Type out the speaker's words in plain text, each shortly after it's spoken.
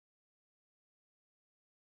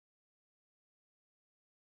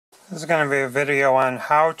This is going to be a video on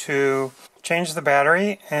how to change the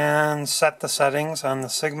battery and set the settings on the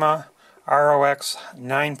Sigma ROX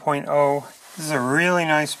 9.0. This is a really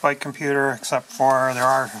nice bike computer, except for there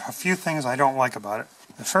are a few things I don't like about it.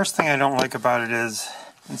 The first thing I don't like about it is,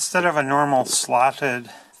 instead of a normal slotted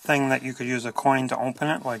thing that you could use a coin to open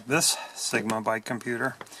it, like this Sigma bike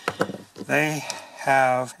computer, they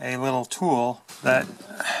have a little tool that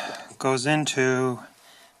goes into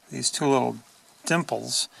these two little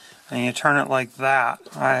dimples, and you turn it like that.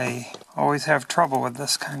 I always have trouble with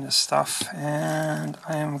this kind of stuff, and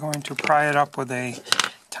I am going to pry it up with a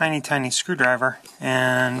tiny screwdriver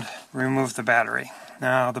and remove the battery.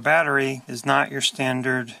 Now, the battery is not your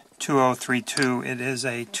standard 2032, it is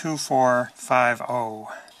a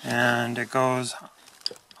 2450, and it goes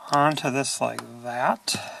onto this like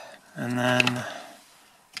that, and then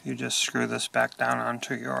you just screw this back down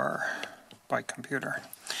onto your bike computer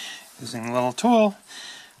using a little tool,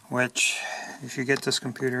 which, if you get this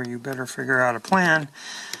computer, you better figure out a plan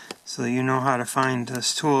so that you know how to find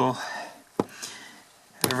this tool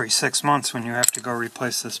every 6 months when you have to go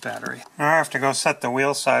replace this battery. Now I have to go set the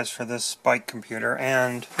wheel size for this bike computer,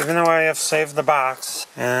 and even though I have saved the box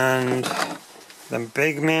and the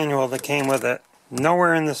big manual that came with it,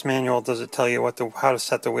 nowhere in this manual does it tell you how to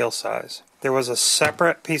set the wheel size. There was a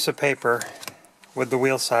separate piece of paper with the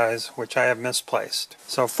wheel size, which I have misplaced.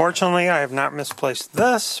 So fortunately I have not misplaced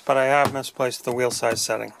this, but I have misplaced the wheel size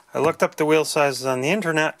setting. I looked up the wheel sizes on the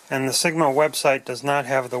internet, and the Sigma website does not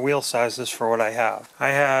have the wheel sizes for what I have. I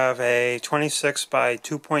have a 26 by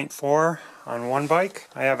 2.4 on one bike.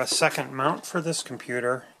 I have a second mount for this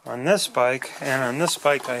computer on this bike, and on this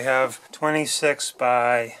bike I have 26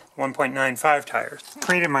 by 1.95 tires.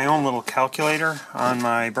 Created my own little calculator on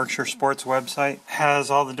my Berkshire Sports website. It has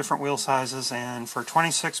all the different wheel sizes, and for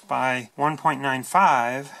 26 by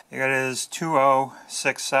 1.95 it is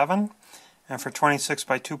 2067, and for 26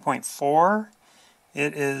 by 2.4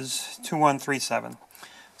 it is 2137.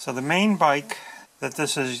 So the main bike that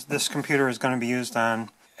this computer is going to be used on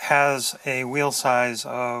has a wheel size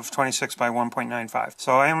of 26 by 1.95.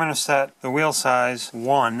 So I am going to set the wheel size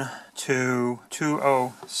 1 to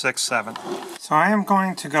 2067. So I am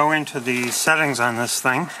going to go into the settings on this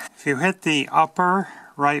thing. If you hit the upper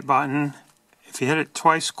right button, if you hit it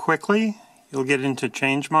twice quickly, you'll get into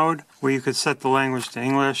change mode, where you could set the language to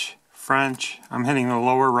English, French. I'm hitting the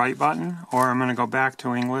lower right button, or I'm going to go back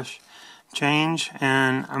to English, change,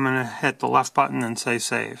 and I'm going to hit the left button and say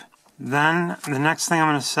save. Then the next thing I'm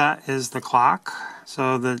going to set is the clock,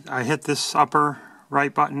 so that I hit this upper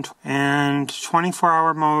right button, and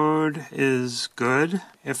 24-hour mode is good.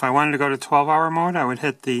 If I wanted to go to 12-hour mode, I would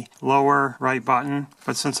hit the lower right button,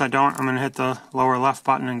 but since I don't, I'm going to hit the lower left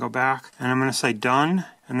button and go back, and I'm going to say done,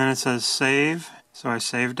 and then it says save, so I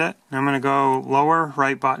saved it. And I'm going to go lower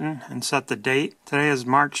right button and set the date. Today is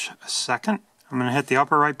March 2nd. I'm going to hit the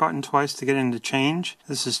upper right button twice to get into change.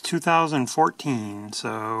 This is 2014,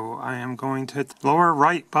 so I am going to hit the lower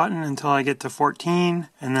right button until I get to 14,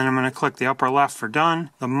 and then I'm going to click the upper left for done.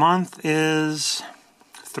 The month is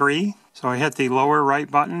 3, so I hit the lower right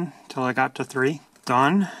button until I got to 3.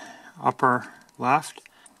 Done. Upper left.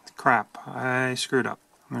 Crap, I screwed up.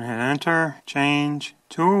 I'm going to hit enter, change,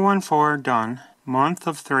 2014, done. Month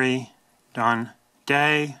of 3, done.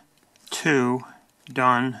 Day 2,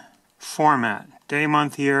 done. Format, day,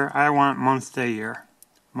 month, year. I want month, day, year.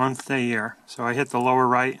 Month, day, year. So I hit the lower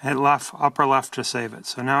right, hit left, upper left to save it.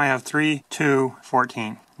 So now I have 3, 2,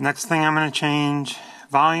 14. Next thing I'm going to change,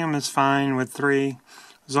 volume is fine with 3.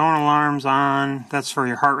 Zone alarms on, that's for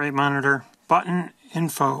your heart rate monitor. Button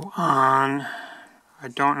info on, I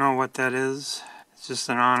don't know what that is. It's just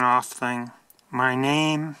an on-off thing. My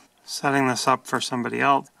name, setting this up for somebody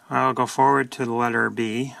else. I'll go forward to the letter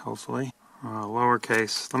B, hopefully.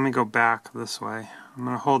 Lowercase. Let me go back this way. I'm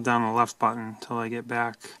going to hold down the left button until I get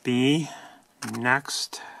back. B.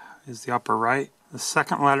 Next is the upper right. The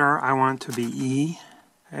second letter I want to be E.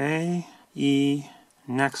 A. E.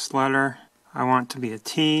 Next letter I want to be a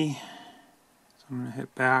T. So I'm going to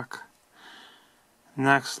hit back.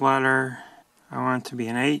 Next letter I want to be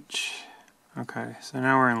an H. Okay, so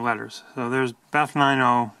now we're in letters. So there's Beth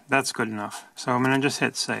 90. That's good enough. So I'm going to just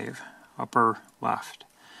hit save. Upper left.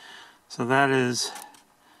 So that is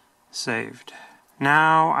saved.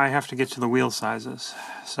 Now I have to get to the wheel sizes.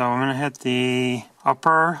 So I'm going to hit the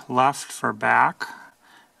upper left for back,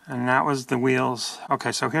 and that was the wheels.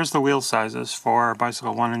 Okay, so here's the wheel sizes for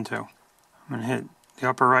bicycle 1 and 2. I'm going to hit the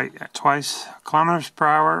upper right twice. Kilometers per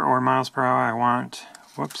hour or miles per hour I want.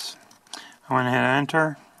 Whoops. I want to hit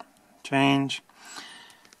enter, change.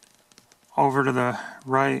 Over to the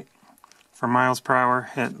right for miles per hour,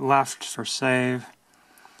 hit left for save.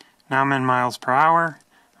 Now I'm in miles per hour.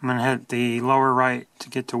 I'm going to hit the lower right to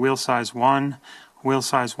get to wheel size 1. Wheel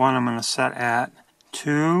size 1 I'm going to set at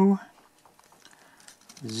 2,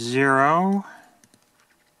 0,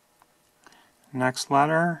 next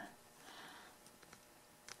letter,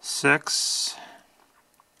 6,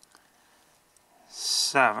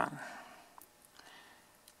 7.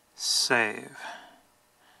 Save.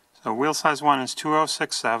 So wheel size 1 is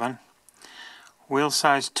 2067. Wheel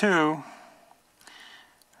size 2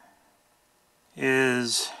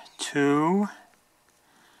 is 2,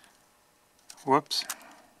 whoops,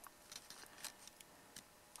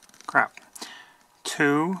 crap,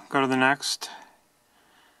 2, go to the next,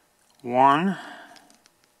 1,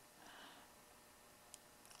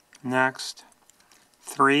 next,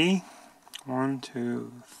 3, 1,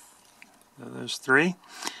 2, there's 3,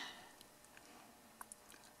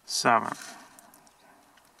 7.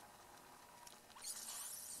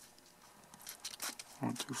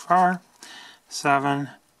 Went too far. 7,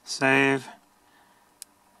 save.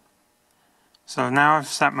 So now I've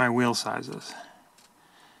set my wheel sizes.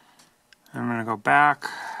 I'm going to go back.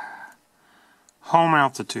 Home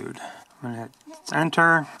altitude. I'm going to hit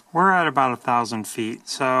enter. We're at about 1,000 feet.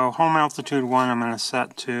 So home altitude 1 I'm going to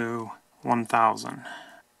set to 1,000.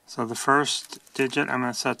 So the first digit I'm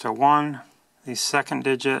going to set to 1. The second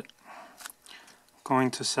digit I'm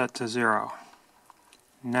going to set to 0.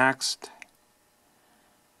 Next.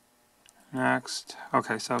 Next.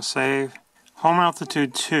 Okay, so save. Home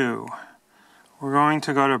altitude 2. We're going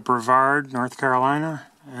to go to Brevard, North Carolina,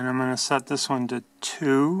 and I'm going to set this one to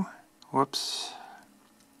 2. Whoops.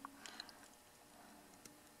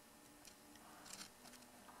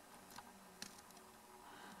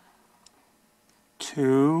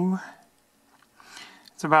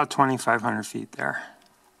 It's about 2,500 feet there.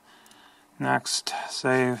 Next,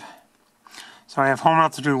 save. So I have home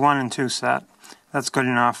altitude 1 and 2 set. That's good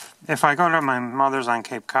enough. If I go to my mother's on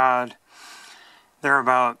Cape Cod, they're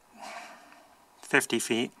about 50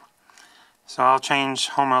 feet. So I'll change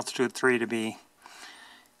home altitude 3 to be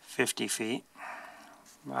 50 feet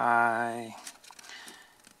by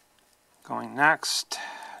going next,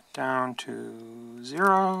 down to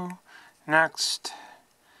 0, next,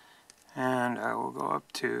 and I will go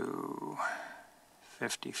up to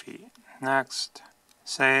 50 feet. Next,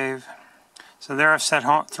 save. So there I've set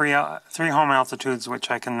three home altitudes,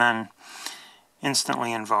 which I can then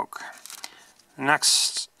instantly invoke. The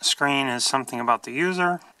next screen is something about the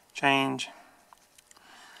user. Change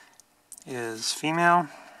is female.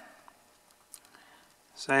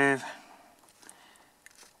 Save.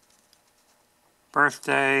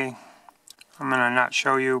 Birthday. I'm going to not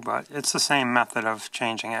show you, but it's the same method of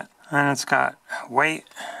changing it. And it's got weight,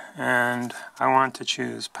 and I want to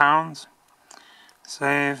choose pounds.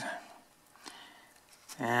 Save.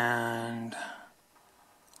 And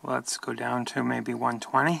let's go down to maybe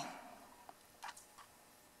 120.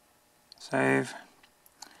 Save.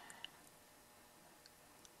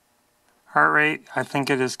 Heart rate, I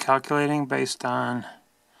think it is calculating based on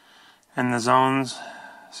and the zones.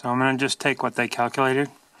 So I'm going to just take what they calculated.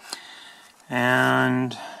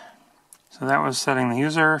 And so that was setting the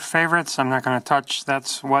user. Favorites, I'm not going to touch.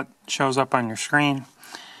 That's what shows up on your screen.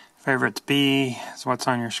 Favorites B is what's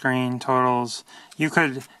on your screen. Totals. You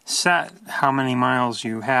could set how many miles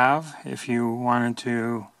you have if you wanted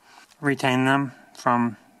to retain them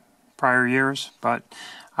from prior years, but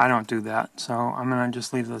I don't do that, so I'm going to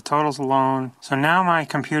just leave the totals alone. So now my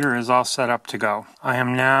computer is all set up to go. I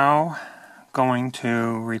am now going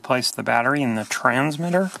to replace the battery in the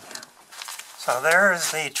transmitter. So there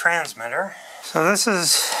is the transmitter. So this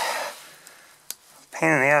is a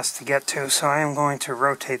pain in the ass to get to, so I am going to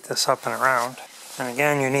rotate this up and around. And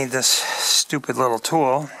again, you need this stupid little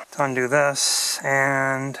tool to undo this,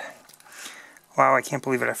 and wow, I can't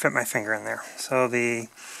believe it, I fit my finger in there. So the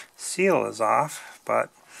seal is off, but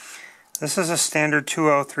this is a standard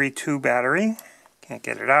 2032 battery. Can't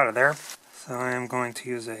get it out of there. So I am going to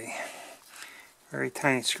use a very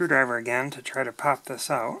tiny screwdriver again to try to pop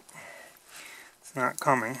this out. It's not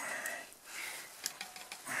coming.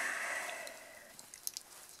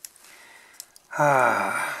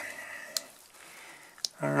 I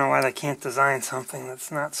don't know why they can't design something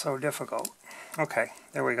that's not so difficult. Okay,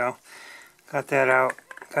 there we go. Got that out.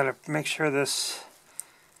 Got to make sure this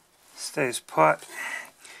stays put.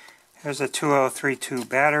 Here's a 2032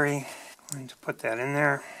 battery. I'm going to put that in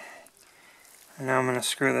there. And now I'm going to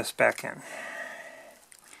screw this back in.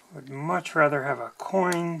 Would much rather have a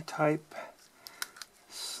coin type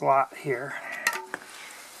slot here.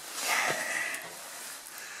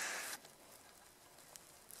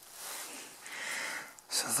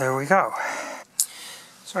 So there we go.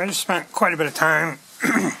 So I just spent quite a bit of time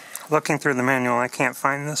looking through the manual, I can't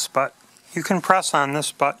find this, but you can press on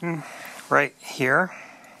this button right here,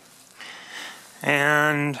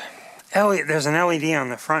 and there's an LED on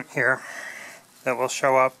the front here that will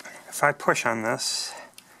show up. If I push on this,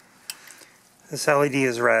 this LED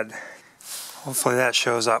is red. Hopefully that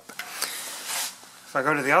shows up. If I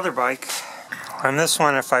go to the other bike, on this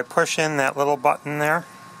one, if I push in that little button there,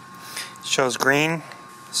 it shows green.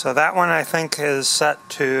 So that one I think is set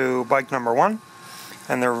to bike number 1,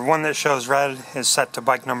 and the one that shows red is set to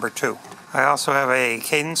bike number 2. I also have a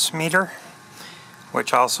cadence meter,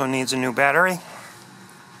 which also needs a new battery.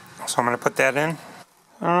 So I'm going to put that in.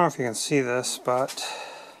 I don't know if you can see this, but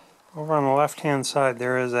over on the left hand side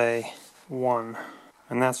there is a 1,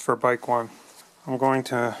 and that's for bike 1. I'm going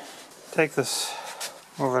to take this,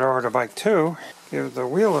 move it over to bike 2, give the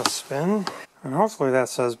wheel a spin, and hopefully that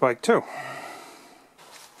says bike 2.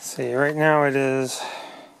 See, right now it is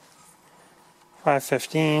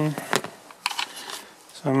 5:15,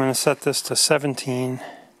 so I'm going to set this to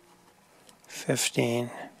 17:15.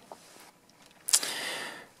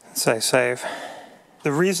 Say save.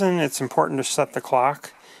 The reason it's important to set the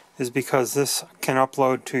clock is because this can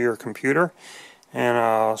upload to your computer, and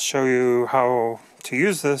I'll show you how to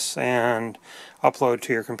use this and upload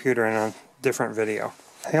to your computer in a different video.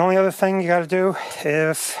 The only other thing you got to do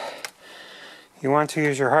if you want to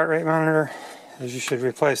use your heart rate monitor is you should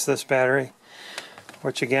replace this battery,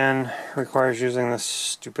 which again requires using this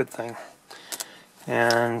stupid thing,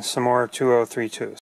 and some more 2032s.